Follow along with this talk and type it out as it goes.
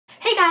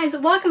Hey guys,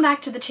 welcome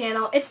back to the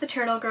channel. It's the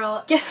Turtle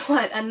Girl. Guess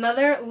what?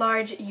 Another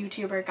large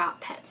YouTuber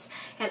got pets.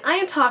 And I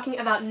am talking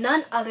about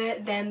none other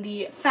than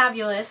the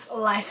fabulous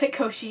Liza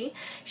Koshy.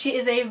 She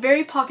is a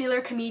very popular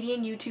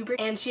comedian YouTuber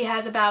and she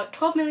has about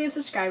 12 million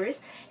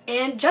subscribers.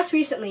 And just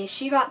recently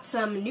she got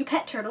some new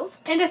pet turtles.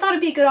 And I thought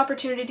it'd be a good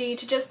opportunity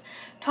to just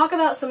talk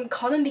about some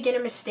common beginner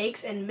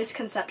mistakes and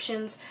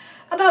misconceptions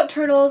about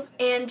turtles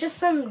and just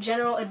some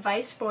general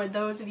advice for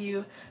those of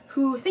you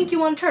who think you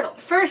want a turtle.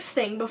 First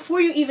thing, before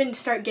you even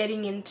start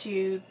getting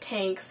into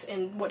tanks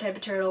and what type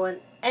of turtle and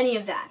any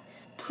of that,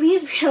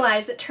 please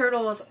realize that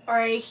turtles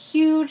are a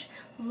huge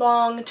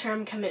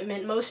long-term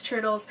commitment. Most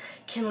turtles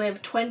can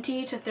live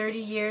 20 to 30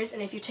 years,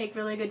 and if you take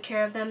really good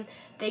care of them,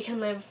 they can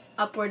live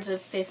upwards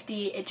of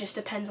 50. It just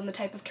depends on the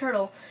type of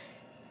turtle.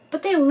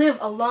 But they live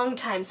a long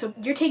time, so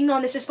you're taking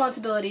on this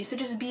responsibility, so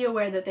just be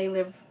aware that they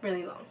live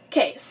really long.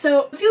 Okay,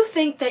 so if you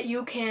think that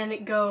you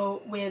can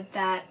go with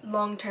that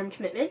long-term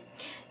commitment,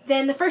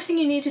 then the first thing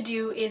you need to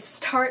do is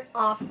start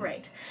off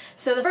right.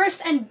 So the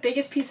first and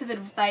biggest piece of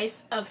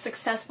advice of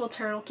successful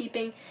turtle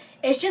keeping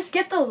is just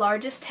get the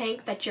largest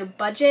tank that your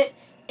budget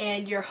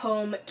and your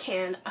home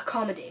can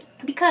accommodate.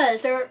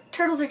 Because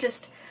turtles are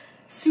just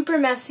super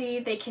messy,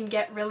 they can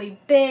get really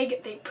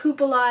big, they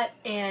poop a lot,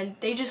 and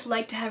they just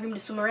like to have room to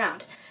swim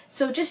around.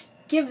 So just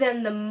give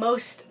them the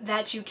most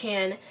that you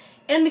can,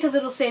 and because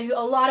it'll save you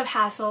a lot of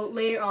hassle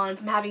later on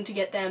from having to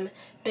get them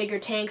bigger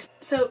tanks.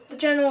 So the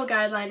general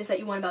guideline is that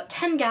you want about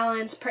 10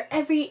 gallons per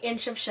every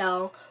inch of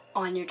shell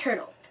on your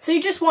turtle. So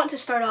you just want to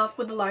start off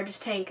with the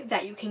largest tank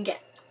that you can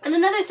get. And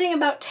another thing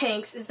about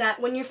tanks is that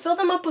when you fill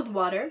them up with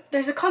water,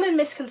 there's a common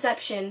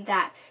misconception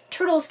that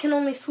turtles can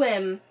only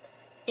swim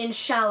in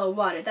shallow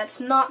water. That's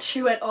not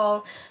true at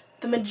all.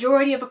 The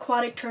majority of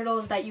aquatic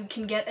turtles that you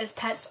can get as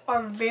pets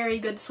are very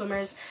good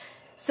swimmers.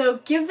 So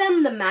give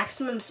them the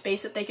maximum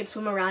space that they can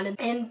swim around in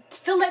and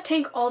fill that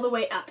tank all the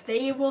way up.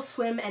 They will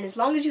swim, and as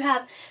long as you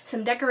have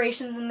some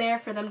decorations in there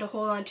for them to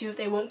hold on to,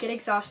 they won't get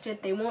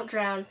exhausted, they won't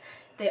drown.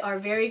 They are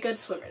very good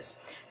swimmers.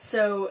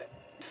 So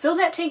fill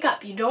that tank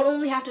up. You don't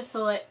only have to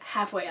fill it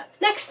halfway up.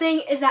 Next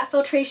thing is that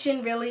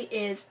filtration really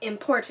is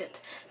important.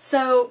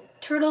 So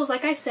turtles,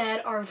 like I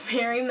said, are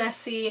very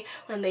messy.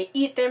 When they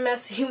eat, they're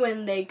messy.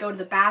 When they go to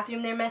the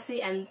bathroom, they're messy.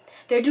 And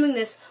they're doing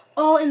this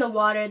all in the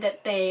water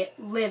that they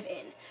live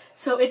in.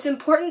 So it's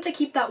important to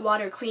keep that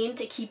water clean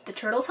to keep the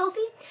turtles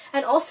healthy,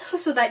 and also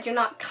so that you're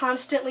not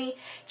constantly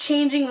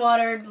changing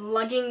water,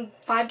 lugging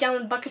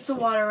 5-gallon buckets of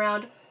water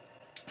around.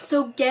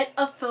 So get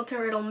a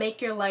filter. It'll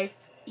make your life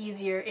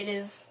easier. It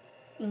is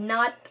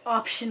not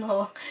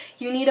optional.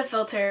 You need a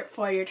filter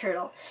for your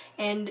turtle.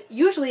 And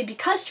usually,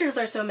 because turtles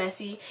are so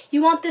messy,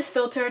 you want this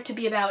filter to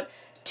be about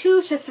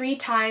 2 to 3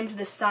 times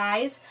the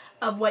size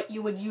of what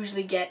you would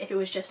usually get if it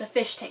was just a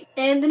fish tank.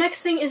 And the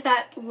next thing is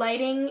that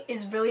lighting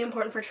is really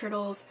important for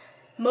turtles,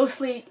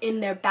 mostly in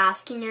their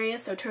basking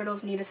areas, so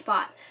turtles need a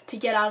spot to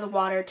get out of the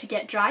water, to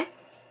get dry.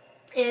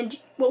 And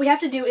what we have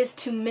to do is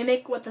to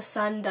mimic what the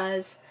sun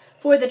does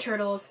for the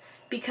turtles,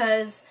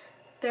 because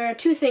there are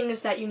 2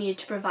 things that you need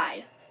to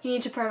provide. You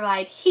need to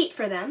provide heat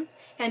for them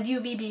and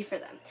UVB for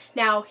them.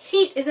 Now,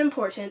 heat is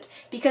important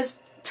because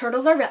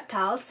turtles are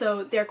reptiles,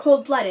 so they're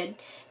cold-blooded,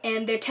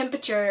 and their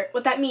temperature,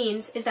 what that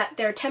means is that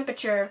their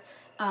temperature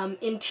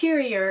internally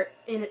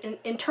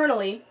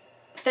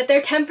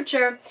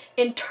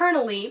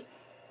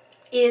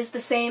is the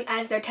same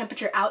as their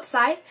temperature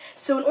outside.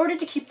 So in order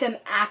to keep them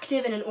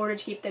active and in order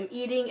to keep them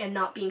eating and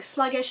not being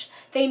sluggish,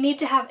 they need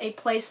to have a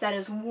place that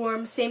is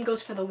warm. Same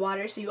goes for the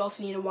water, so you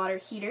also need a water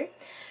heater.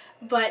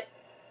 But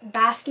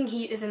basking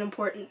heat is an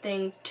important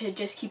thing to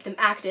just keep them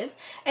active.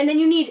 And then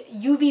you need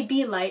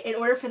UVB light in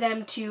order for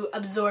them to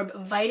absorb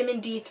vitamin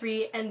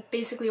D3, and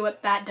basically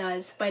what that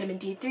does, vitamin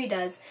D3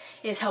 does,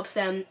 is helps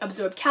them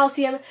absorb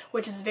calcium,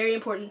 which is very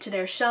important to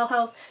their shell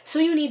health. So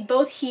you need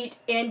both heat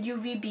and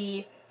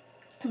UVB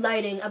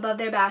lighting above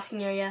their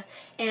basking area,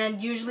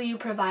 and usually you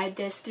provide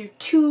this through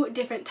 2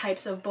 different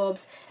types of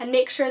bulbs. And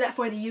make sure that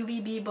for the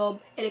UVB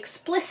bulb, it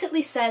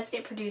explicitly says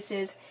it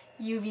produces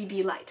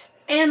UVB light.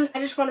 And I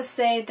just want to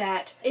say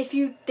that if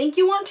you think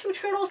you want 2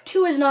 turtles,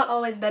 2 is not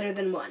always better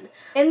than 1.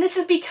 And this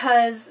is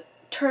because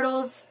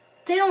turtles,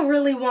 they don't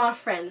really want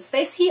friends.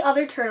 They see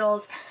other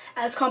turtles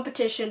as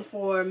competition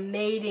for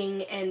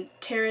mating and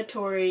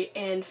territory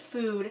and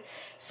food.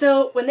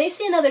 So when they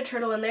see another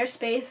turtle in their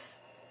space,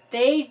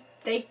 they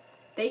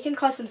can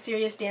cause some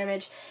serious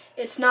damage.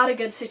 It's not a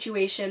good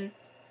situation.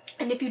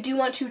 And if you do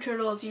want 2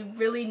 turtles, you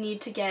really need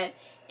to get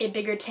a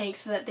bigger tank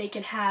so that they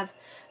can have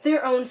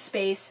their own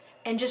space,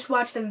 and just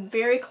watch them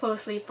very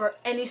closely for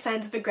any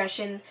signs of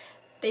aggression.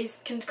 They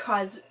can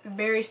cause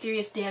very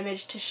serious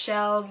damage to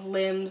shells,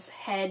 limbs,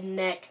 head,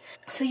 neck.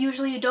 So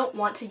usually you don't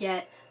want to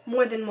get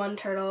more than 1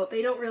 turtle.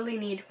 They don't really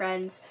need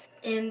friends.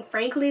 And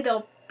frankly,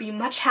 they'll be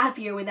much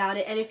happier without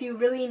it. And if you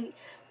really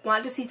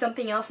want to see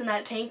something else in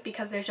that tank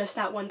because there's just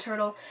that 1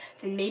 turtle,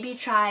 then maybe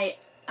try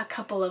a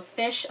couple of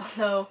fish,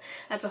 although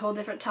that's a whole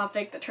different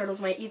topic, that turtles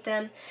might eat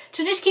them.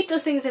 So just keep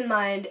those things in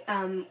mind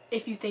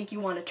if you think you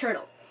want a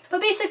turtle. But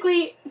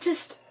basically,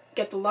 just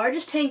get the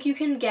largest tank you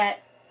can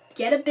get,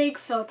 get a big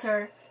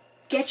filter,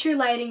 get your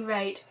lighting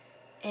right,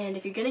 and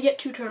if you're gonna get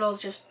two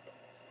turtles, just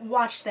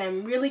watch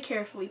them really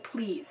carefully,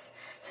 please,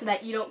 so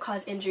that you don't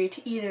cause injury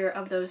to either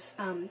of those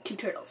two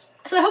turtles.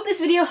 So I hope this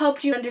video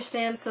helped you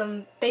understand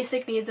some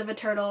basic needs of a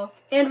turtle.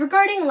 And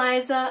regarding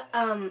Liza,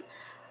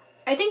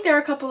 I think there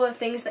are a couple of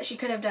things that she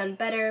could have done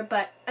better,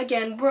 but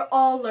again, we're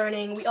all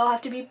learning. We all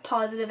have to be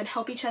positive and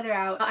help each other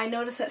out. I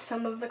noticed that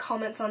some of the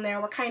comments on there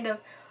were kind of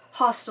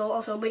hostile.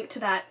 Also, link to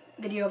that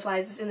video of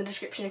Liza's in the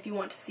description if you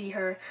want to see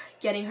her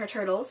getting her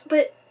turtles.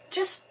 But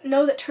just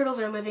know that turtles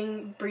are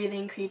living,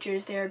 breathing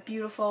creatures. They are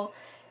beautiful,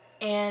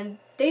 and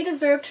they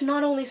deserve to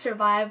not only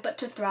survive, but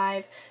to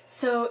thrive.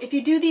 So if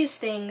you do these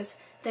things,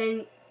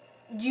 then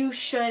you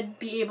should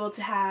be able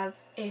to have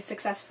a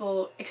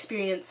successful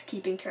experience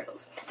keeping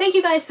turtles. Thank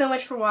you guys so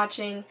much for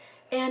watching,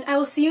 and I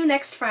will see you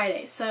next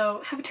Friday.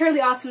 So have a totally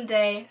awesome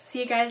day. See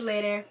you guys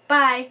later.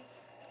 Bye!